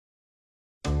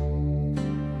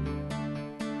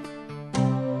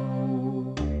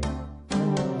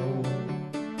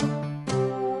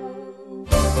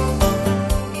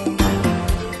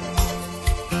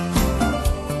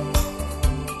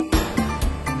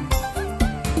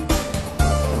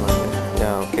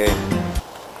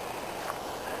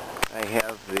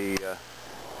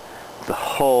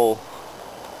hole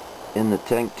in the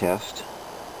tank test,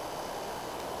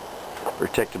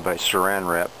 protected by saran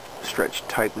wrap stretched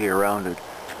tightly around it,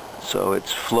 so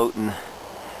it's floating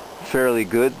fairly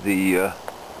good. The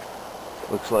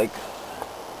looks like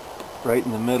right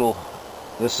in the middle.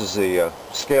 This is the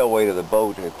scale weight of the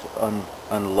boat. It's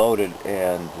unloaded,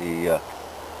 and the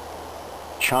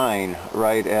chine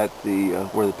right at the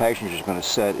where the passenger is going to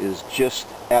set is just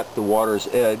at the water's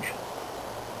edge.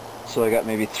 So I got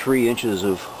maybe 3 inches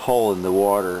of hole in the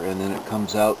water, and then it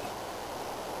comes out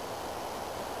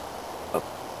up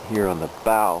here on the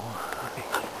bow.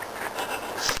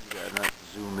 I'll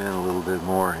zoom in a little bit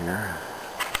more here.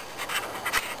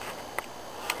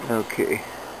 Okay,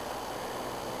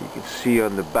 you can see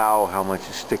on the bow how much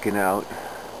is sticking out,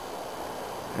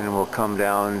 and we'll come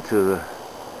down to the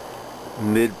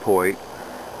midpoint.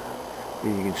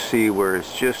 You can see where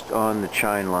it's just on the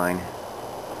chine line,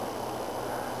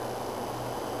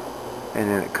 and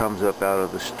then it comes up out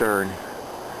of the stern.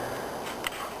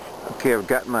 Okay, I've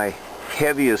got my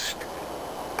heaviest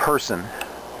person,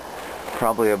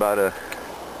 probably about a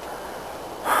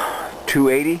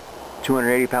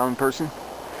 280 pound person,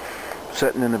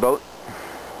 sitting in the boat.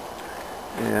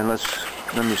 And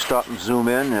let me stop and zoom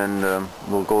in, and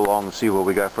we'll go along and see what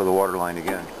we got for the water line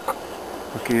again.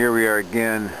 Okay, here we are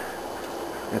again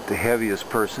at the heaviest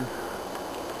person.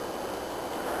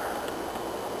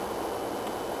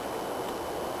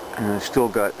 And I still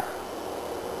got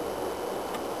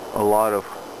a lot of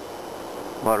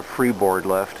freeboard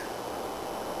left.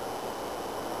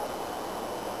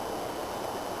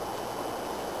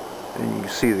 And you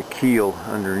can see the keel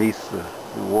underneath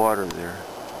the water there.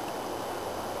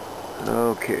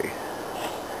 Okay,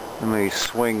 let me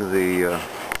swing the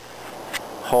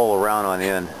hull around on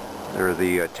end, or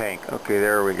the tank. Okay,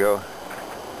 there we go.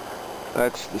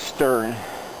 That's the stern.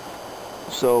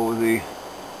 So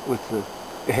with the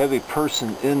heavy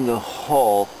person in the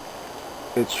hull,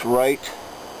 it's right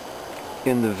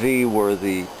in the V where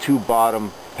the 2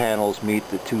 bottom panels meet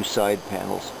the 2 side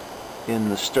panels in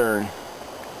the stern.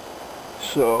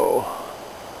 So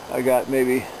I got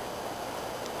maybe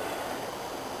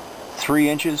 3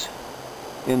 inches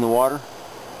in the water.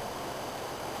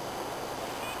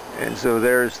 And so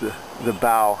there's the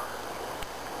bow.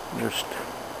 There's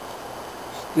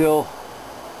still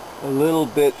a little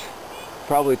bit,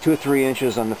 probably 2 or 3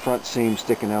 inches on the front seam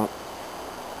sticking out.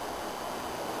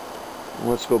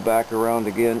 Let's go back around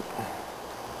again.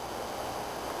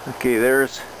 Okay,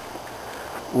 there's,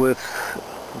 with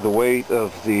the weight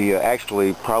of the,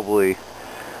 actually probably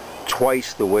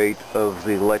twice the weight of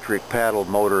the electric paddle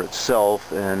motor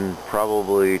itself, and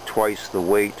probably twice the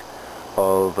weight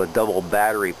of a double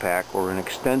battery pack or an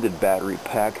extended battery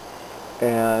pack,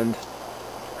 and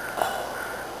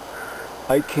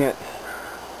I can't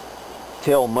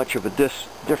tell much of a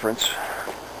difference,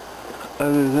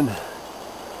 other than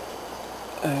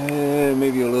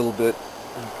maybe a little bit.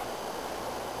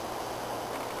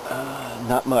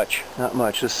 Not much.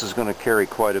 This is going to carry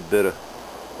quite a bit of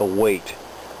weight.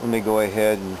 Let me go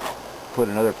ahead and put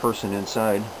another person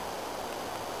inside.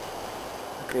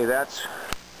 Okay, that's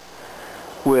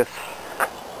with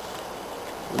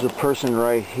the person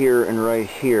right here and right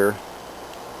here.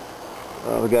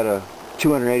 We got a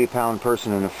 280 pound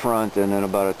person in the front, and then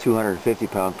about a 250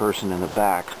 pound person in the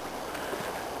back.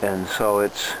 And so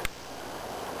it's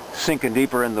sinking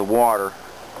deeper in the water.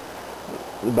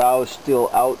 The bow is still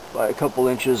out by a couple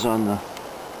inches on the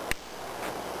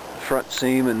front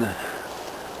seam, and the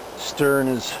stern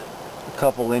is a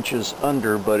couple inches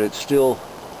under, but it's still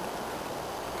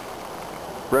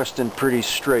resting pretty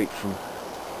straight from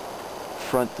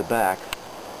front to back.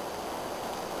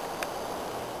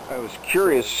 I was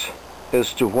curious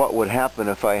as to what would happen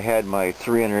if I had my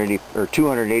 380 or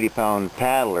 280 pound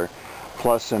paddler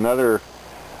plus another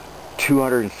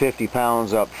 250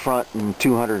 pounds up front and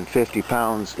 250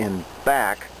 pounds in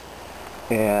back,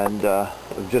 and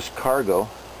just cargo,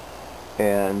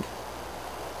 and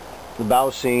the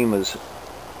bow seam is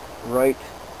right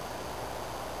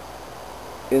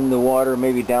in the water,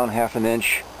 maybe down ½ an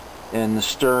inch, and the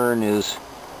stern is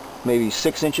maybe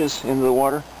 6 inches into the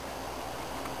water,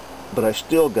 but I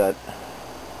still got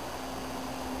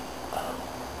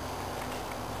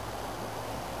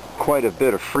quite a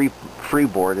bit of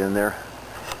freeboard in there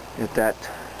at that.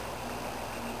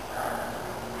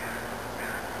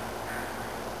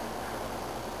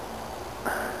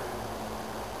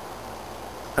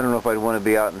 I don't know if I'd want to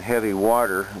be out in heavy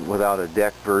water without a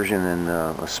deck version and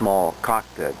a small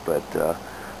cockpit, but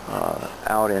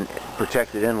out in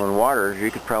protected inland waters, you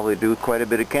could probably do quite a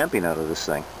bit of camping out of this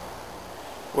thing.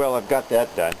 Well, I've got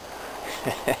that done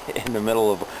in the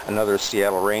middle of another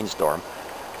Seattle rainstorm.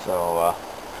 So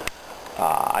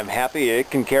I'm happy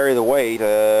it can carry the weight.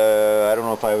 I don't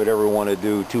know if I would ever want to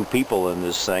do 2 people in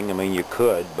this thing. I mean, you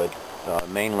could, but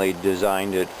mainly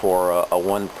designed it for a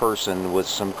one person with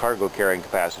some cargo carrying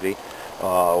capacity,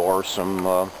 or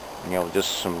some, you know,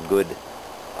 just some good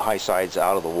high sides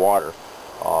out of the water,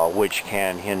 which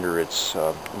can hinder its,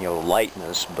 you know,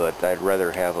 lightness. But I'd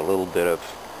rather have a little bit of,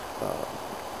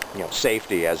 you know,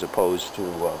 safety as opposed to,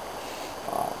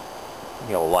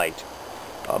 you know, light.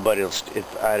 But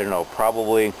I don't know,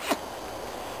 probably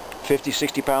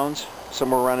 50-60 pounds,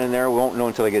 somewhere around in there. We won't know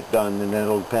until I get done, and then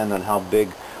it'll depend on how big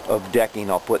of decking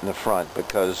I'll put in the front,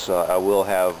 because I will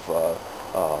have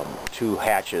 2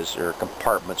 hatches or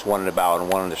compartments, one in the bow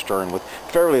and one in the stern, with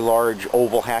fairly large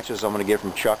oval hatches I'm going to get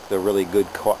from Chuck, the really good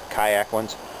kayak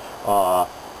ones,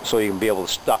 so you can be able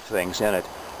to stuff things in it.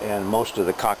 And most of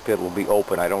the cockpit will be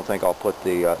open. I don't think I'll put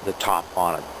the top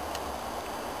on it.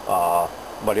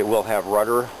 But it will have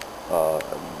rudder,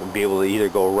 be able to either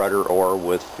go rudder or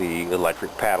with the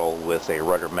electric paddle with a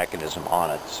rudder mechanism on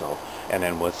it. So, and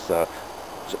then with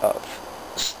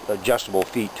adjustable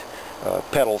feet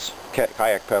pedals,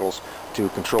 kayak pedals, to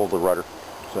control the rudder.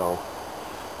 So,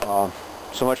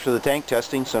 so much for the tank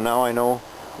testing. So now I know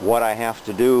what I have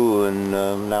to do, and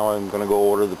now I'm going to go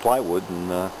order the plywood, and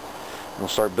we'll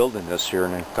start building this here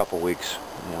in a couple weeks.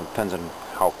 You know, depends on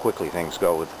how quickly things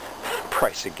go with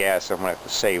price of gas. I'm gonna have to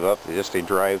save up just to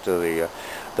drive to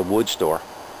the wood store.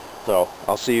 So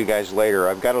I'll see you guys later.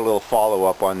 I've got a little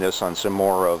follow-up on this, on some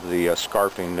more of the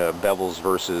scarfing bevels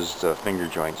versus finger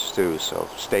joints too. So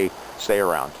stay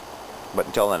around. But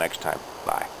until the next time,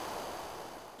 bye.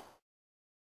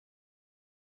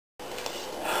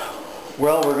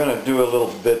 Well, we're going to do a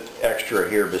little bit extra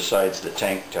here besides the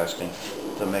tank testing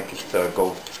to make it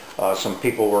go. Some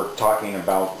people were talking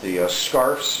about the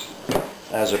scarfs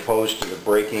as opposed to the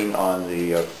braking on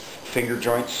the finger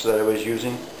joints that I was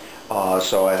using.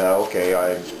 So I thought, okay,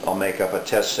 I'll make up a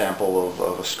test sample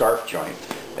of a scarf joint.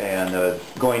 And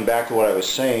going back to what I was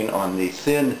saying on the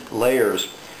thin layers,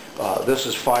 this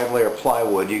is 5-layer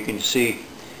plywood. You can see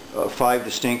 5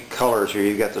 distinct colors here.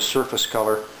 You've got the surface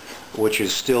color, which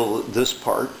is still this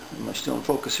part. Am I still in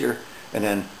focus here? And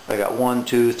then I got 1,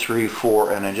 2, 3,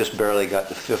 4, and I just barely got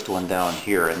the 5th one down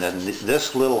here. And then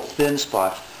this little thin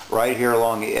spot right here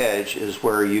along the edge is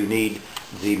where you need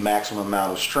the maximum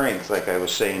amount of strength. Like I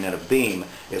was saying, in a beam,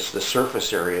 it's the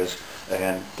surface areas,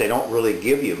 and they don't really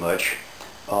give you much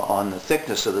on the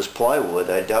thickness of this plywood.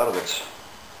 I doubt if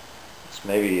it's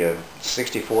maybe a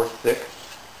 64th thick.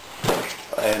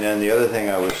 And then the other thing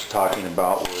I was talking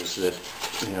about was that,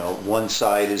 you know, one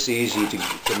side is easy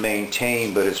to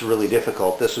maintain, but it's really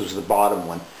difficult. This was the bottom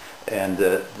one. And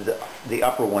the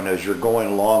upper one, as you're going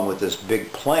along with this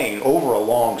big plane over a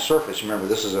long surface. Remember,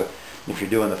 this is if you're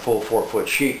doing the full 4-foot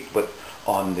sheet, but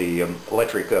on the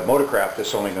electric motorcraft,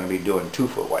 it's only going to be doing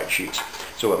 2-foot wide sheets.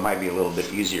 So it might be a little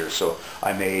bit easier. So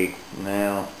I may,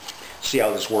 see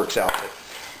how this works out.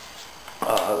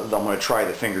 I'm going to try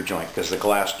the finger joint, because the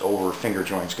glassed over finger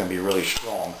joint is going to be really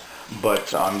strong.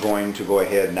 But I'm going to go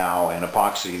ahead now and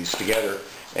epoxy these together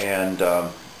and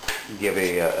give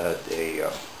a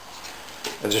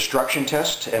destruction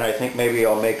test, and I think maybe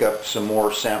I'll make up some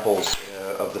more samples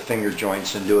of the finger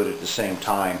joints and do it at the same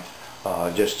time,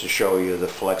 just to show you the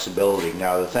flexibility.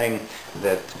 Now, the thing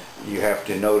that you have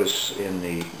to notice in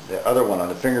the other one on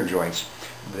the finger joints,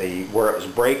 where it was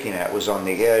breaking at was on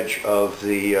the edge of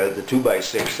the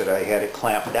 2x6 that I had it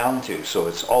clamped down to. So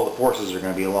it's all the forces are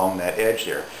going to be along that edge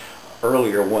there.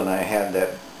 Earlier, when I had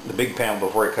the big panel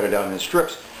before I cut it down in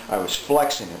strips, I was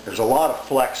flexing it. There's a lot of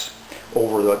flex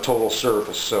over the total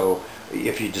surface. So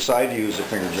if you decide to use the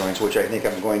finger joints, which I think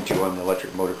I'm going to on the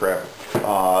electric motorcraft,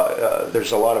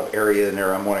 there's a lot of area in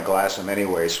there. I'm going to glass them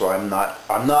anyway, so I'm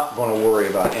not going to worry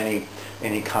about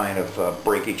any kind of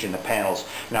breakage in the panels.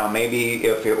 Now, maybe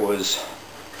if it was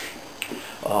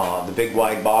the big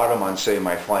wide bottom on, say,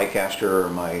 my Flycaster or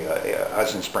my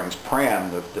Hudson Springs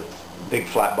Pram, the big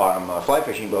flat bottom fly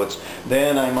fishing boats,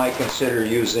 then I might consider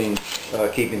using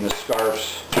keeping the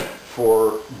scarves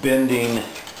for bending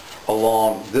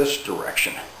along this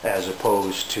direction as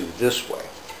opposed to this way.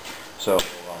 So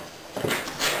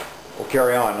we'll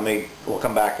carry on. We'll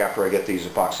come back after I get these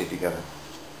epoxy together.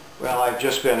 Well, I've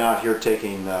just been out here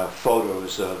taking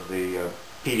photos of the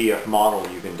PDF model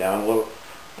you can download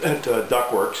at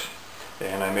Duckworks,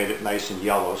 and I made it nice and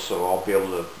yellow, so I'll be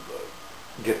able to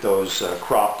get those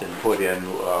cropped and put in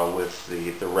with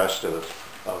the rest of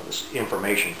this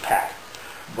information pack.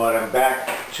 But I'm back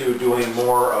to doing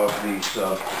more of these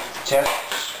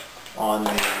tests on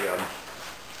the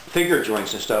finger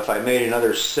joints and stuff, I made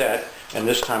another set, and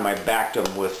this time I backed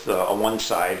them with a one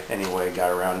side. Anyway,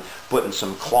 got around putting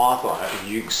some cloth on it.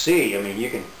 You can see, I mean, you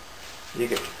can,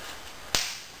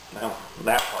 well,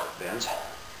 that part bends,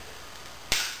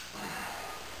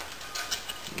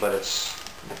 but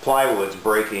the plywood's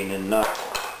breaking enough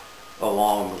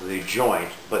along the joint,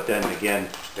 but then again,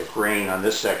 the grain on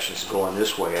this section is going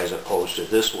this way as opposed to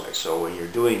this way. So when you're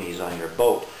doing these on your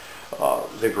boat,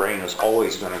 the grain is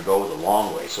always going to go the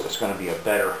long way, so it's going to be a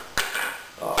better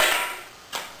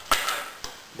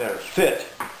fit.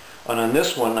 And on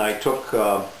this one, I took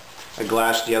I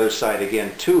glassed the other side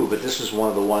again too, but this is one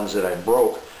of the ones that I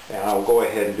broke, and I'll go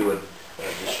ahead and do a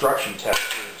destruction test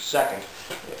in a second.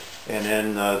 And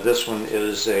then this one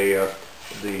is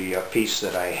the piece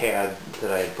that I had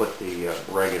put the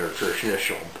regular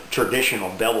traditional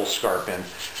bevel scarf in,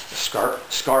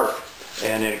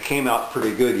 and it came out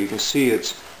pretty good. You can see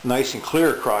it's nice and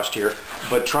clear across here,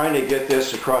 but trying to get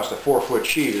this across a 4-foot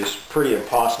sheet is pretty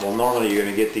impossible. Normally you're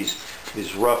going to get these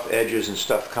rough edges and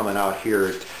stuff coming out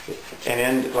here, and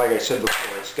then, like I said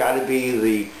before, it's got to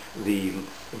be the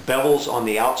bevels on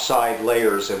the outside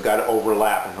layers have got to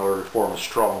overlap in order to form a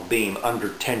strong beam under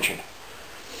tension.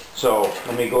 So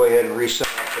let me go ahead and reset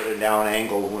it at a down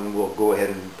angle when we'll go ahead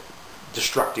and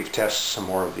destructive test some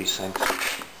more of these things.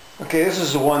 Okay, this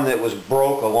is the one that was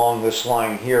broke along this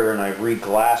line here, and I've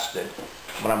re-glassed it.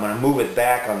 But I'm going to move it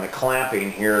back on the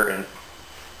clamping here, and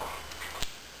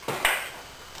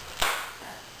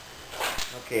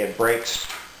okay, it breaks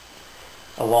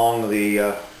along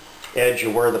the edge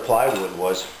of where the plywood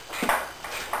was.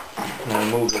 I'm going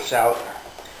to move this out,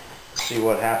 see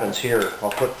what happens here.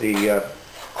 I'll put the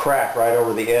crack right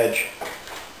over the edge,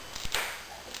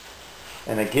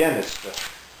 and again, it's the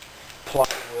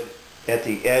plywood at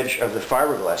the edge of the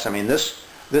fiberglass. I mean, this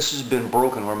has been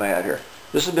broken. Where am I at here?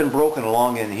 This has been broken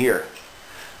along in here.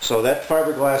 So that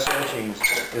fiberglass edging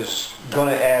is going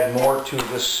to add more to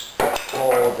this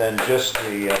hole than just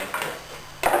the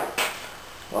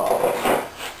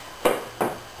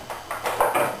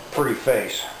pretty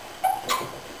face.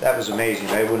 That was amazing.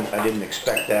 I didn't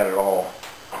expect that at all.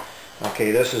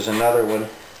 Okay, this is another one.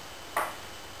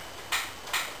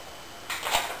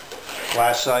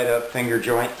 Glass side up, finger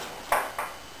joint.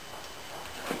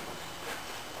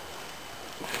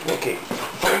 Okay,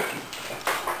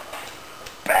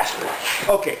 bastard.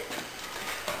 Okay,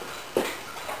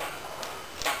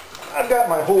 I've got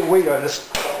my whole weight on this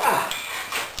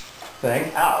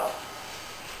thing. Ow!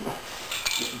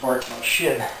 Just barked my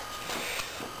shin.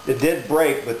 It did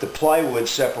break, but the plywood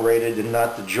separated and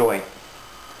not the joint.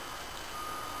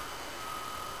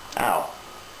 Ow!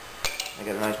 I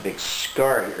got a nice big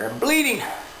scar here. I'm bleeding.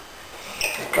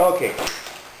 Okay,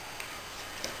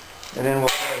 and then we'll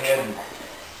go ahead and.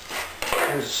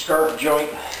 Here's a scarf joint.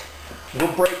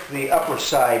 We'll break the upper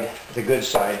side, the good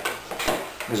side,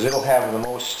 because it'll have the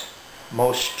most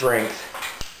strength.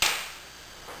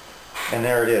 And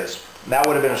there it is. That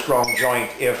would have been a strong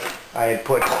joint if I had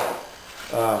put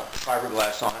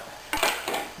fiberglass on it.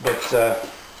 But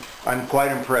I'm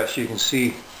quite impressed. You can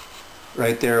see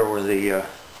right there where the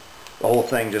whole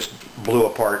thing just blew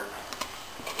apart.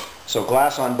 So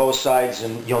glass on both sides,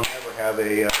 and you'll never have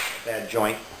a bad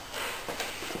joint.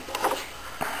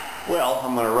 Well,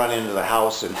 I'm going to run into the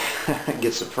house and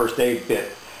get some first aid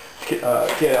kit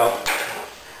out.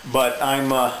 But I'm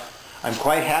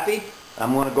quite happy.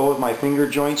 I'm going to go with my finger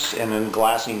joints and then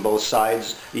glassing both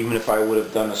sides. Even if I would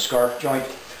have done a scarf joint,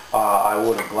 I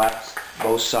would have glassed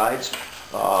both sides.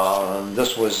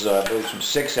 This was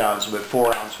 6 ounce, but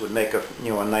 4 ounce would make a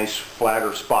nice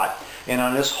flatter spot. And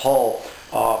on this hull,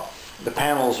 the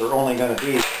panels are only going to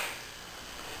be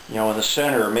in the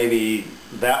center, maybe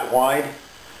that wide.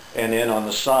 And then on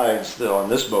the sides, on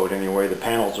this boat anyway, the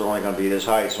panels are only going to be this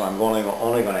height, so I'm only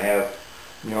going to have,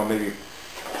 maybe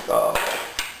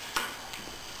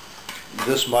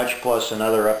this much plus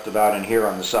another up to about in here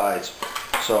on the sides.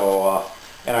 So,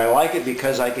 and I like it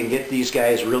because I can get these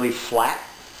guys really flat.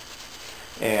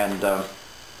 And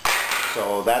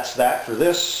so that's that for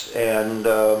this, and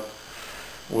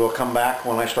we'll come back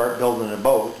when I start building the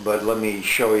boat. But let me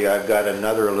show you, I've got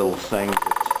another little thing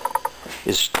that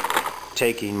is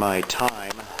taking my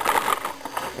time,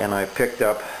 and I picked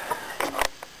up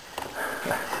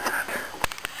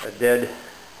a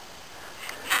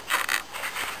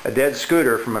dead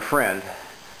scooter from a friend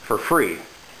for free.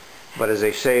 But as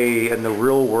they say in the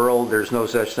real world, there's no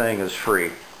such thing as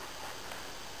free.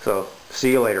 So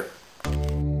see you later.